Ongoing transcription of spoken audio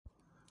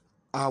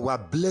our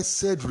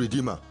blessed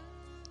Redeemer,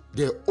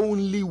 the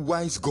only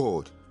wise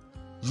God.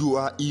 You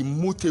are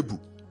immutable,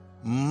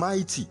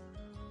 mighty,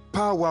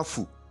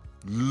 powerful,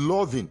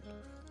 loving,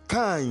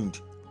 kind,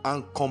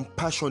 and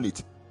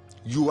compassionate.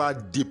 You are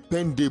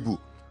dependable.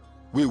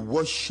 We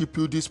worship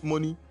you this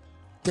morning.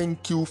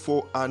 Thank you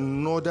for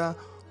another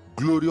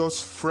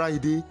glorious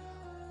Friday.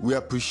 We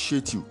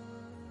appreciate you.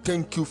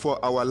 Thank you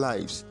for our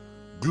lives.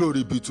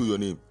 Glory be to your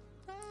name.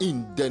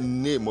 In the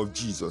name of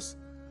Jesus.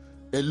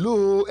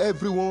 Hello,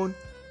 everyone.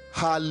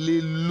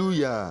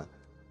 Hallelujah.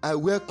 I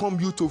welcome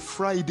you to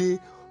Friday,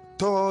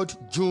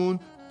 3rd June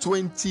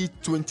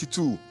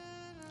 2022.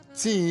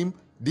 Theme: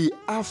 The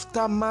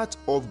Aftermath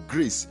of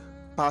Grace,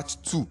 Part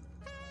 2.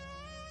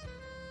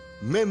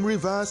 Memory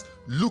verse: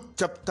 Luke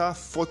chapter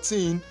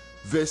 14,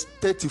 verse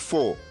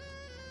 34.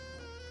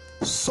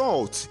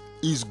 Salt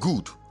is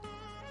good,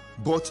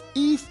 but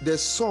if the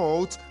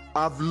salt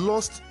have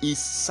lost its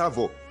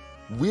savour,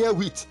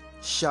 wherewith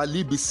shall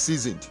it be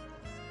seasoned?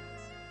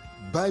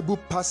 Bible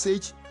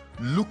passage: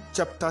 Luke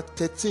chapter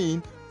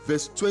 13,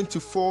 verse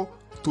 24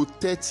 to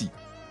 30.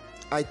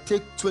 I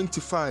take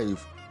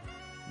 25.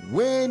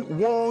 When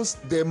once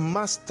the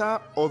master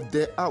of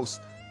the house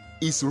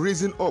is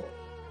risen up,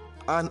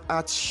 and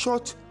hath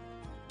shut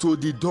to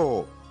the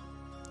door,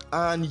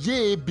 and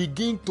ye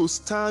begin to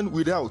stand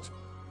without,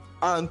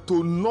 and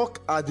to knock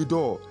at the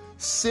door,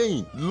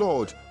 saying,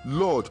 Lord,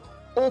 Lord,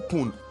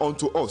 open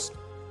unto us.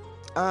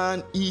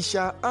 And he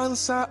shall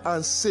answer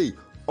and say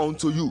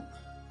unto you,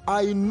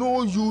 I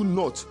know you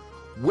not,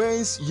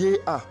 whence ye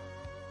are.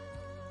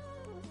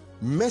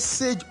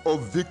 Message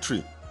of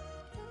victory.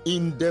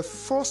 In the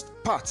first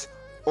part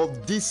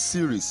of this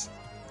series,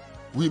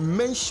 we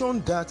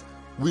mentioned that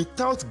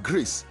without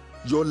grace,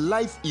 your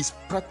life is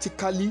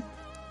practically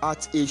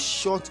at a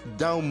shut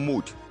down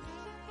mode.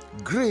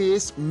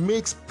 Grace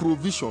makes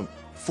provision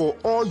for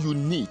all you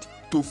need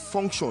to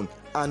function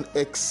and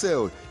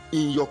excel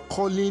in your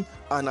calling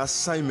and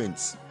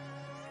assignments.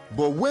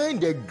 But when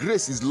the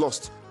grace is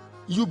lost,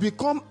 you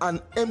become an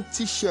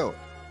empty shell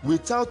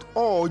without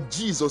all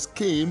Jesus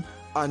came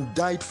and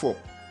died for.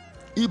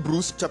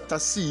 Hebrews chapter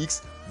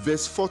 6,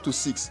 verse 4 to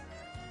 6.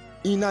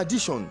 In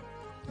addition,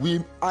 we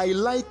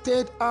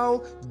highlighted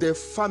how the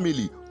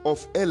family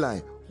of Eli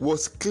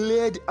was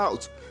cleared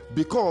out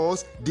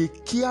because they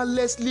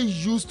carelessly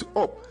used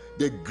up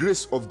the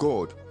grace of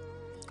God.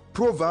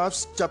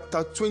 Proverbs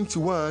chapter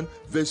 21,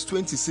 verse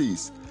 20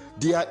 says,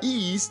 There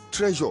is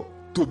treasure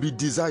to be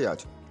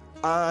desired,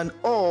 and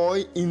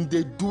oil in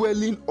the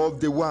dwelling of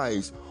the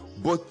wise,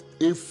 but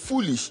a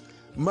foolish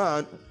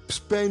man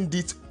spend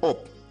it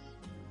up.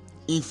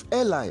 If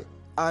Eli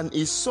and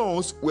his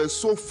sons were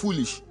so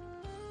foolish,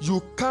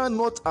 you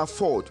cannot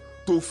afford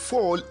to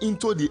fall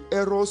into the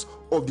errors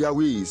of their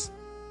ways.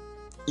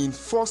 In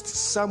 1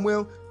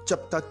 Samuel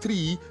chapter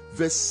 3,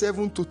 verse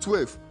 7 to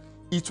 12,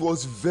 it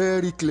was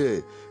very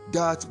clear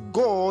that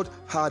God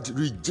had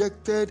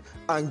rejected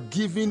and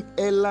given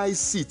Eli's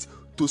seat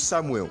to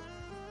Samuel.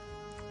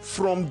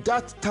 From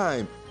that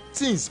time,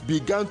 things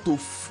began to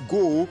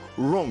go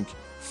wrong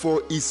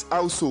for his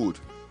household.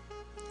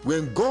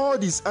 When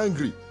God is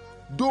angry,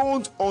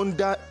 don't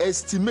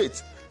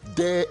underestimate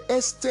the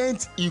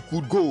extent he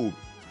could go.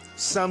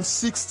 Psalm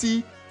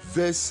 62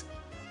 verse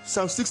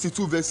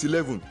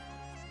 11.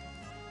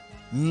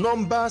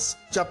 Numbers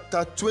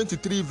chapter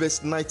 23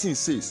 verse 19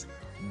 says,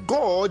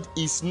 God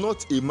is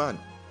not a man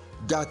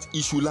that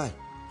he should lie,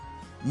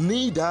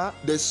 neither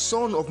the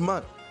son of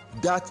man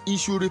that he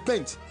should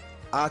repent.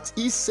 Hath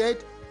he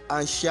said,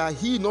 and shall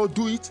he not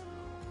do it?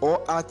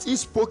 Or hath he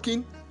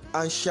spoken,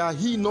 and shall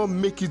he not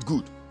make it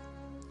good?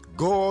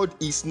 God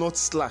is not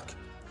slack,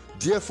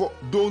 therefore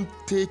don't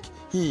take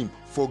him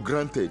for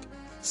granted.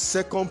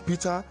 2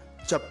 Peter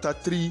chapter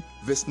 3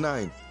 verse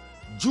 9.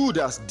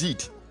 Judas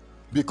did,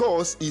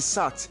 because he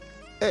sat,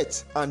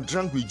 ate, and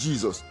drank with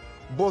Jesus,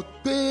 but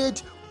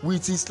paid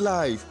with his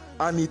life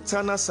and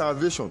eternal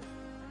salvation.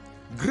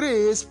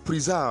 Grace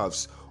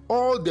preserves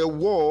all the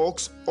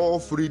works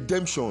of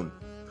redemption,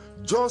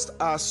 just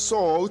as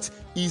salt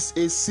is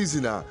a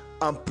seasoner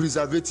and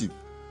preservative.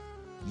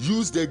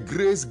 Use the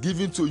grace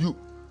given to you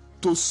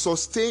to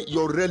sustain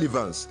your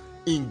relevance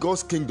in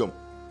God's kingdom.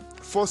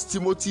 1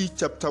 Timothy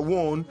chapter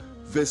 1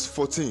 verse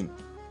 14.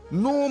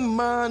 No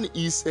man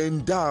is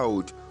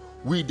endowed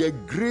with the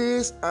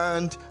grace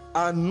and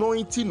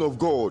anointing of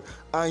God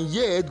and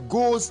yet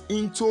goes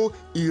into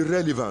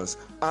irrelevance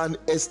and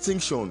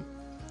extinction.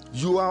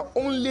 You are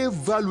only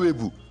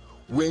valuable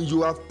when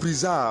you have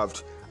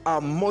preserved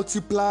and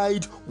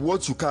multiplied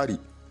what you carry.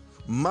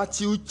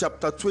 Matthew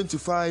chapter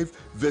 25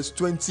 verse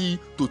 20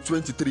 to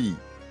 23.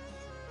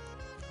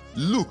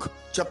 Luke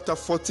chapter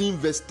 14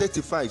 verse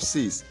 35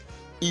 says,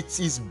 It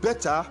is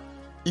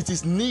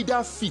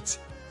neither fit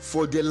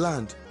for the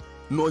land,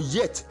 nor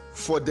yet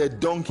for the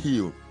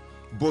dunghill,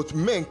 but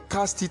men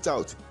cast it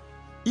out.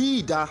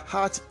 He that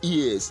hath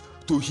ears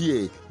to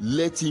hear,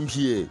 let him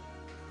hear.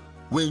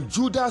 When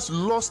Judas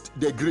lost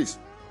the grace,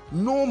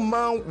 no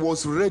man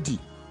was ready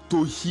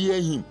to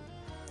hear him,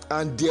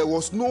 and there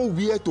was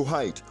nowhere to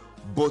hide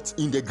but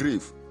in the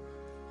grave.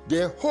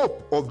 The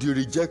hope of the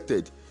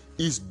rejected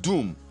is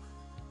doom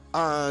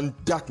and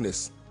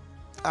darkness.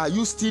 Are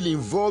you still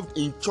involved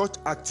in church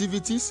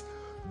activities,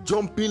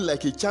 jumping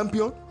like a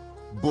champion,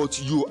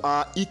 but you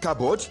are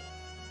Ichabod?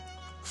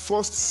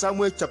 1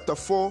 Samuel chapter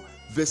 4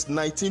 verse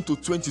 19 to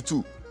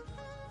 22.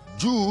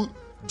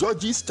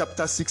 Judges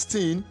chapter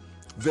 16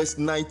 verse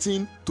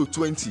 19 to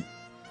 20.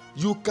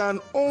 You can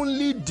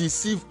only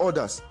deceive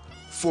others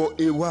for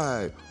a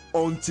while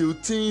until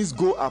things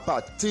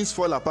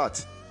fall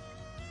apart.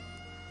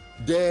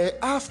 The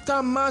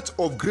aftermath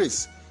of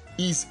grace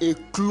is a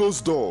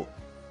closed door.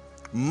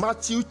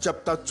 Matthew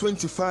chapter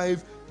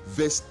 25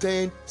 verse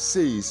 10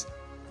 says,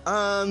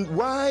 and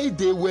while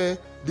they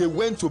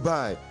went to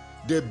buy,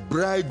 the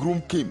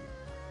bridegroom came,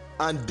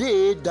 and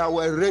they that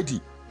were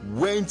ready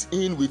went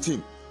in with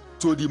him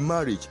to the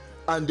marriage,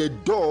 and the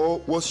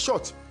door was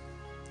shut.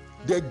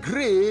 The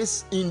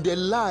grace in the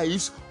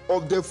lives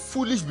of the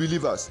foolish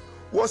believers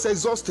was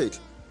exhausted,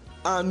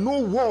 and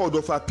no word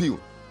of appeal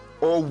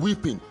or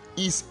weeping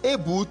is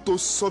able to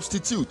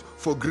substitute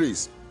for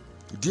grace.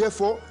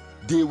 Therefore,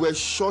 they were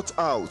shut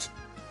out.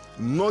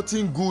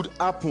 Nothing good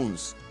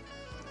happened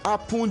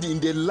in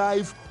the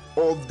life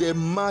of the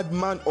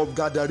madman of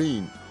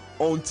Gadarene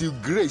until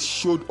grace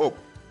showed up.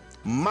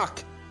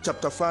 Mark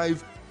chapter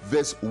 5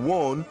 verse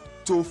 1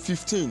 to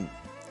 15.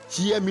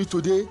 Hear me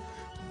today.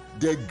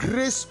 The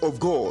grace of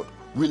God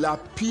will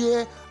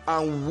appear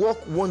and work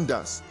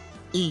wonders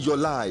in your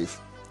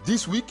life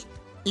this week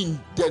in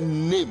the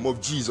name of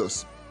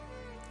Jesus.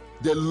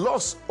 The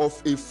loss of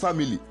a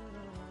family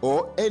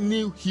or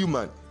any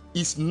human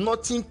is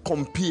nothing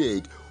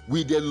compared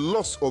with the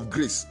loss of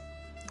grace,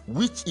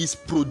 which is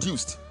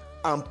produced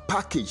and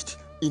packaged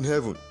in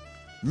heaven,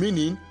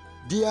 meaning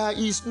there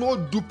is no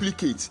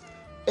duplicate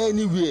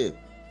anywhere.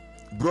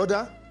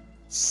 Brother,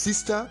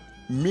 sister,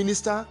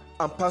 minister,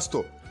 and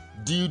pastor,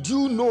 did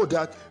you know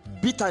that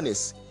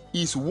bitterness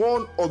is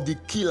one of the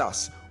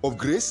killers of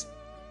grace?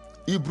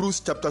 Hebrews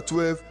chapter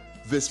 12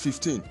 verse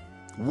 15.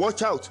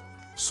 Watch out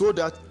so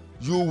that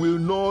you will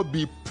not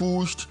be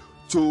pushed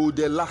to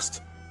the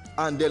last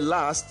and the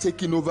last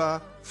taken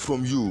over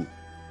from you.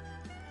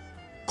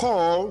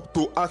 Call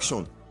to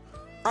action.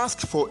 Ask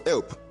for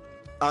help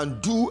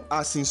and do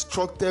as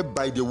instructed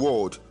by the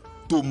word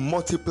to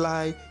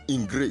multiply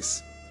in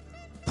grace.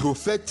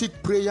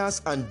 Prophetic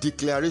prayers and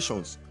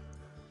declarations.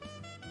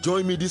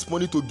 Join me this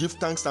morning to give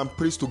thanks and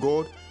praise to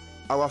God.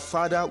 Our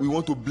Father, we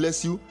want to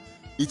bless you.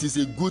 It is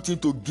a good thing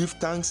to give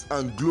thanks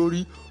and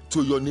glory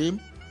to your name.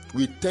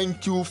 We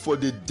thank you for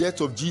the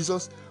death of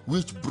Jesus,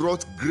 which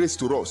brought grace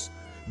to us.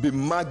 Be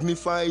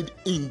magnified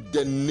in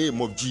the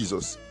name of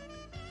Jesus.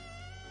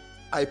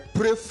 I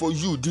pray for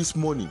you this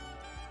morning.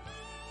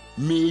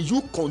 May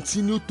you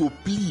continue to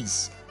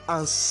please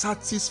and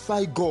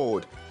satisfy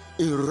God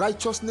in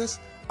righteousness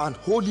and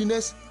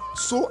holiness,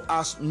 so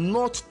as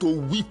not to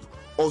weep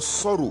or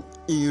sorrow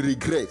in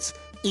regret,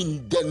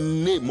 in the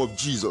name of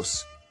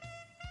Jesus.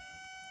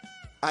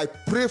 I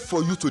pray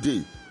for you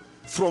today.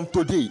 From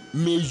today,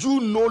 may you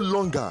no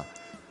longer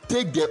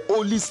take the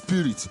Holy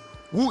Spirit,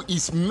 who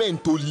is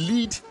meant to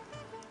lead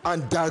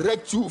and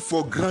direct you,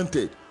 for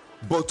granted,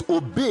 but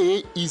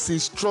obey his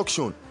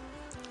instruction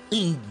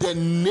in the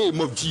name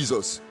of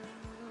Jesus.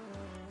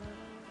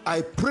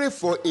 I pray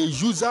for a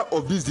user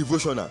of this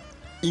devotional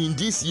in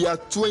this year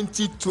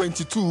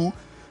 2022,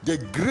 the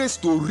grace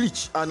to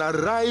reach and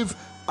arrive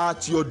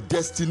at your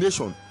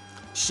destination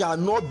shall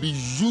not be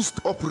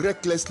used up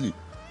recklessly,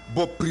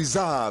 but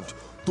preserved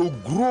to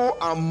grow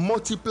and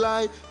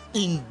multiply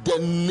in the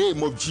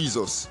name of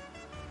Jesus.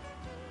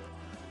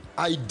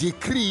 I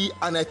decree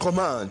and I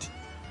command,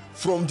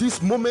 from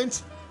this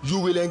moment you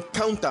will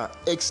encounter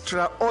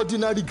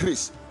extraordinary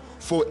grace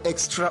for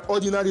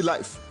extraordinary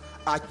life,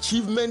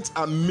 achievement,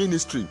 and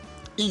ministry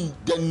in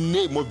the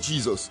name of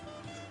Jesus.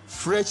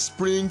 Fresh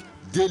Spring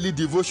Daily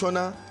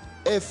Devotional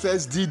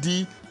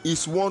FSDD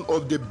is one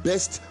of the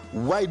best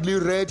widely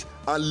read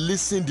and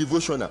listened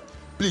devotional.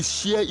 Please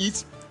share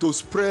it to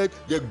spread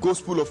the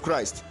gospel of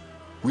Christ.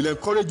 We'll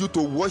encourage you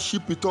to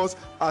worship with us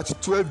at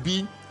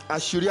 12B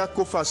Ashiria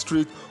Kofa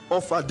Street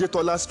off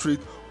Adetola Street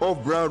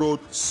off Brown Road,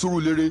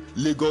 Surulere,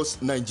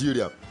 Lagos,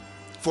 Nigeria.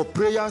 For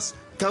prayers,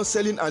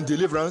 counseling, and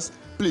deliverance,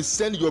 please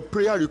send your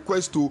prayer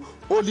request to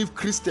Olive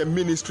Christian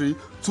Ministry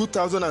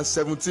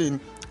 2017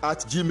 at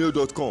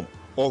gmail.com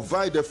or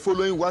via the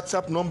following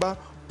WhatsApp number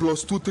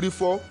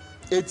 +234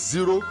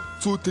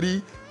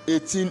 8023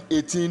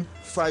 1818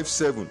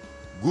 57.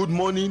 Good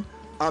morning,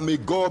 and may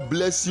God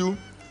bless you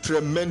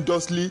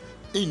tremendously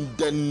in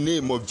the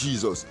name of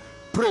Jesus.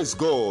 Praise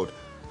God.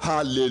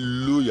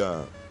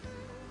 Hallelujah.